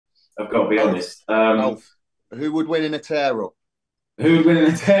I've got to be Alf, honest. Alf, who would win in a tear up? Who would win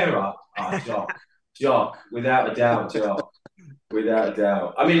in a tear-up? Jock. Jock, without a doubt, Jock. Without a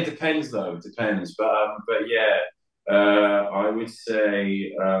doubt. I mean, it depends, though. It depends. But yeah, I would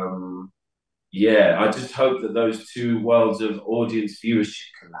say, yeah, I just hope that those two worlds of audience viewership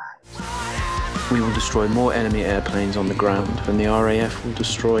collide. We will destroy more enemy airplanes on the ground than the RAF will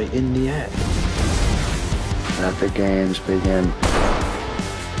destroy in the air. Let the games begin.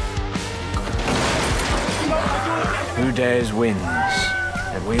 Who dares wins,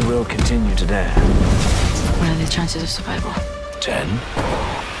 and we will continue to dare. What are the chances of survival? 10%.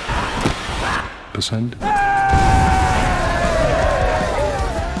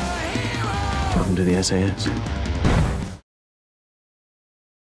 Welcome to the SAS.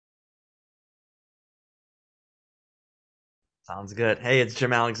 Sounds good. Hey, it's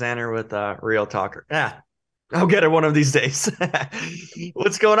Jim Alexander with Real Talker. Yeah, I'll get it one of these days.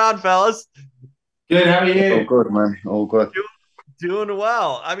 What's going on, fellas? Good, how are All you? good, man. All good. Doing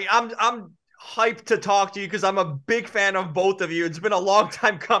well. I mean, I'm hyped to talk to you because I'm a big fan of both of you. It's been a long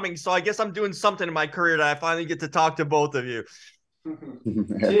time coming, so I guess I'm doing something in my career that I finally get to talk to both of you.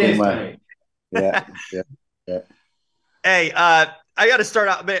 Good Cheers, man. mate. Yeah, yeah, yeah. Hey, I got to start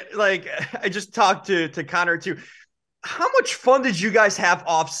out, man. Like, I just talked to Connor too. How much fun did you guys have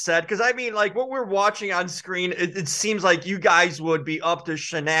offset? Because I mean, like what we're watching on screen, it seems like you guys would be up to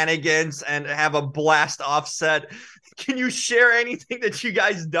shenanigans and have a blast offset. Can you share anything that you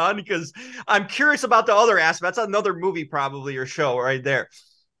guys done? Because I'm curious about the other aspect. That's another movie, probably, or show right there.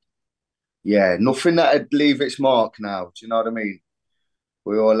 Yeah, nothing that'd leave its mark now. Do you know what I mean?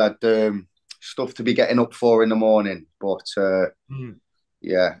 We all had stuff to be getting up for in the morning, but Mm.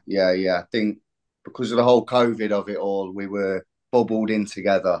 yeah. I think because of the whole COVID of it all, we were bubbled in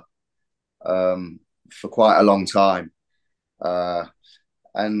together for quite a long time. Uh,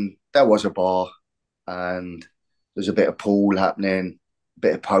 and there was a bar, and there's a bit of pool happening, a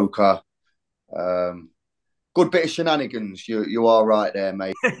bit of poker, um, good bit of shenanigans. You are right there,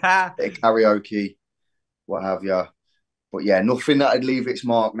 mate. Bit of karaoke, what have you. But yeah, nothing that'd leave its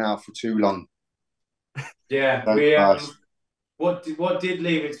mark now for too long. Yeah, Thank Christ. what did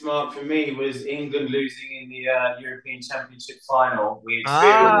leave its mark for me was England losing in the European Championship final. We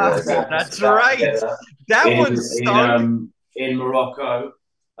experienced the Ah, Yeah, yeah. sadness that's of that right. together That in one in stunk. um in Morocco,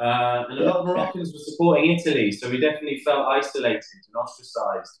 and a Yeah, lot of yeah. Moroccans were supporting Italy, so we definitely felt isolated and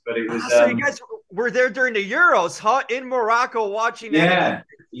ostracized. But it was So you guys were there during the Euros, huh? In Morocco watching that game.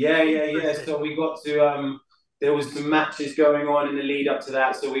 yeah. Interesting. So we got to there was some matches going on in the lead up to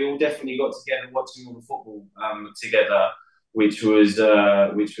that, so we all definitely got together watching all the football together, which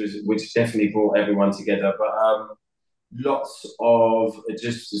definitely brought everyone together. But lots of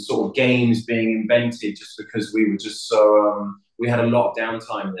just sort of games being invented just because we were just so we had a lot of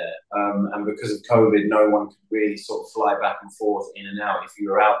downtime there, and because of COVID, no one could really sort of fly back and forth in and out. If you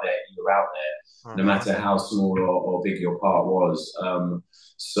were out there, you were out there, no Uh-huh. matter how small or big your part was.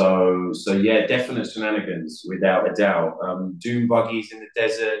 So yeah, definite shenanigans without a doubt. Dune buggies in the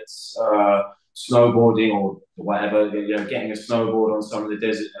deserts, snowboarding or whatever. You know, getting a snowboard on some of the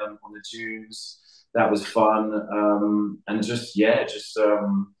desert on the dunes. That was fun, and just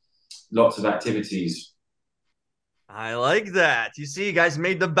lots of activities. I like that. You see, you guys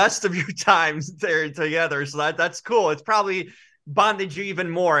made the best of your times there together. So that's cool. It's probably bonded you even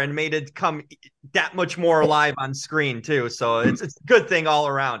more and made it come that much more alive on screen too. So it's a good thing all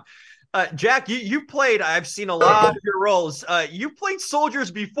around. Jack, you played. I've seen a lot of your roles. You played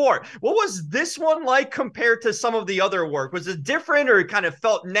soldiers before. What was this one like compared to some of the other work? Was it different, or it kind of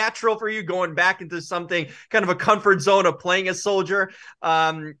felt natural for you going back into something kind of a comfort zone of playing a soldier?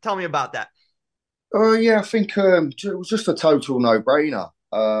 Tell me about that. Oh yeah, I think it was just a total no-brainer.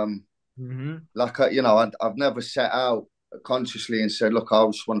 Mm-hmm. Like I've never set out consciously and said, look, I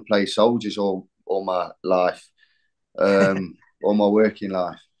just want to play soldiers all my life, all my working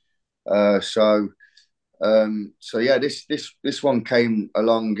life. So yeah, this one came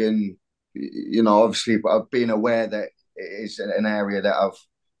along, and obviously, but I've been aware that it is an area that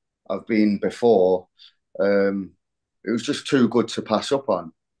I've been before. It was just too good to pass up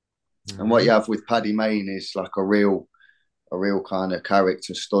on. And what you Mm-hmm. have with Paddy Mayne is like a real kind of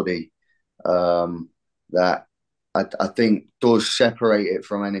character study, that I think does separate it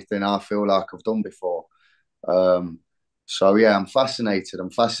from anything I feel like I've done before. Um, so yeah, I'm fascinated.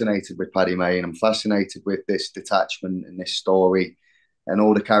 I'm fascinated with Paddy Mayne. I'm fascinated with this detachment and this story and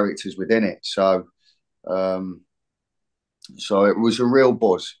all the characters within it. Um, so it was a real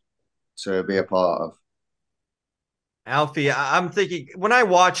buzz to be a part of. Alfie, I'm thinking when I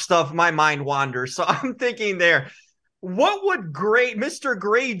watch stuff, my mind wanders. So I'm thinking there, what would Mr.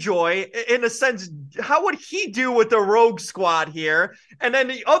 Greyjoy, in a sense, how would he do with the Rogue Squad here? And then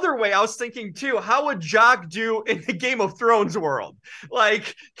the other way, I was thinking too, how would Jock do in the Game of Thrones world?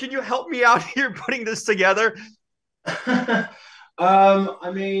 Like, can you help me out here putting this together?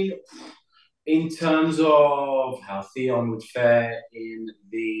 I mean, in terms of how Theon would fare in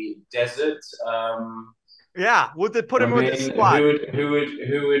the desert, yeah, would they put him with the squad? Who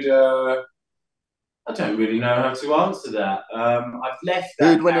would? I don't really know how to answer that. I've left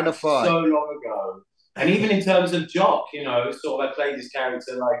that Who'd win in a fight so long ago, and even in terms of Jock, you know, sort of I played this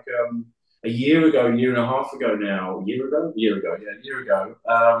character like a year ago, a year and a half ago now, a year ago, yeah, a year ago.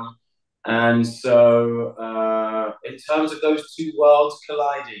 And so, in terms of those two worlds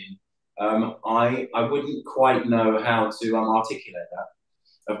colliding, I wouldn't quite know how to articulate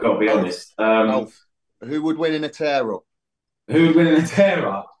that. I've got to be honest. Alf, who would win in a tear-up? Who would win in a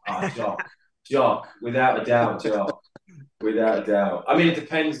tear-up? Jock. Jock, without a doubt, Jock. Without a doubt. I mean, it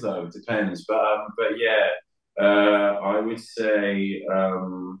depends, though. It depends. But yeah, I would say,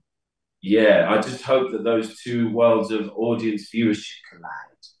 yeah, I just hope that those two worlds of audience viewership collide.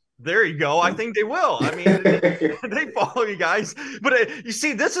 There you go. I think they will. I mean, they follow you guys. But you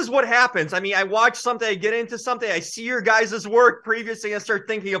see, this is what happens. I mean, I watch something, I get into something, I see your guys' work previously, and start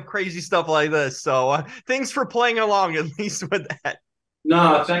thinking of crazy stuff like this. So thanks for playing along, at least with that.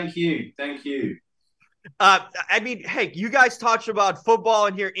 No, thank you. Thank you. I mean, hey, you guys talked about football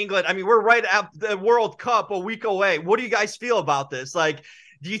in here, England. I mean, we're right at the World Cup a week away. What do you guys feel about this? Like,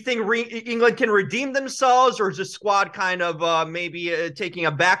 do you think England can redeem themselves, or is the squad kind of maybe taking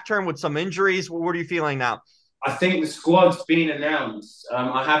a back turn with some injuries? What are you feeling now? I think the squad's been announced.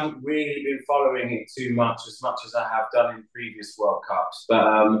 I haven't really been following it too much as I have done in previous World Cups.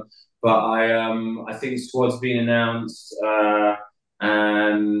 But I think the squad's been announced.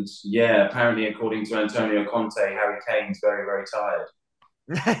 And yeah, apparently, according to Antonio Conte, Harry Kane's very, very tired.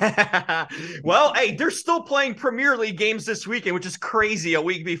 Well, hey, they're still playing Premier League games this weekend, which is crazy, a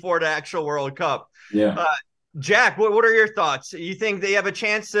week before the actual World Cup. Yeah. Jack, what are your thoughts? You think they have a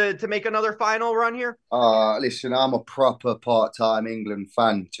chance to make another final run here? Listen, I'm a proper part-time England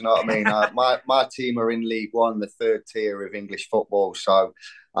fan. Do you know what I mean? My team are in League One, the third tier of English football. So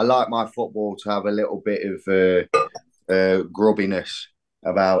I like my football to have a little bit of grubbiness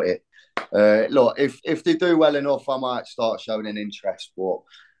about it. Look, if they do well enough, I might start showing an interest. But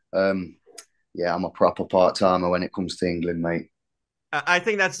yeah, I'm a proper part-timer when it comes to England, mate. I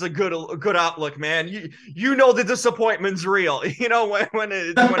think that's a good outlook, man. You know the disappointment's real. You know when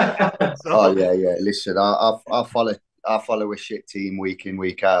it happens. So. Oh yeah. Listen, I follow a shit team week in,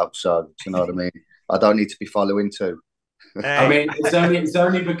 week out. So do you know what I mean? I don't need to be following too. Hey. I mean, it's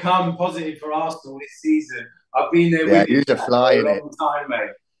only become positive for Arsenal this season. I've been there with you for a long time, mate.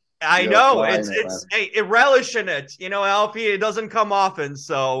 I know it's hey, relish in it. You know, Alfie, it doesn't come often,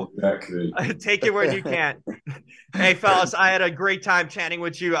 so exactly. Take it when you can. Hey, fellas, I had a great time chatting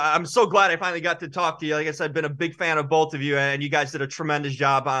with you. I'm so glad I finally got to talk to you. Like I said, I've been a big fan of both of you, and you guys did a tremendous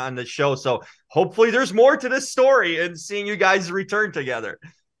job on the show. So hopefully there's more to this story and seeing you guys return together.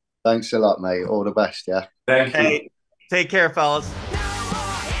 Thanks a lot, mate. All the best, yeah. Thank you. Hey, take care, fellas.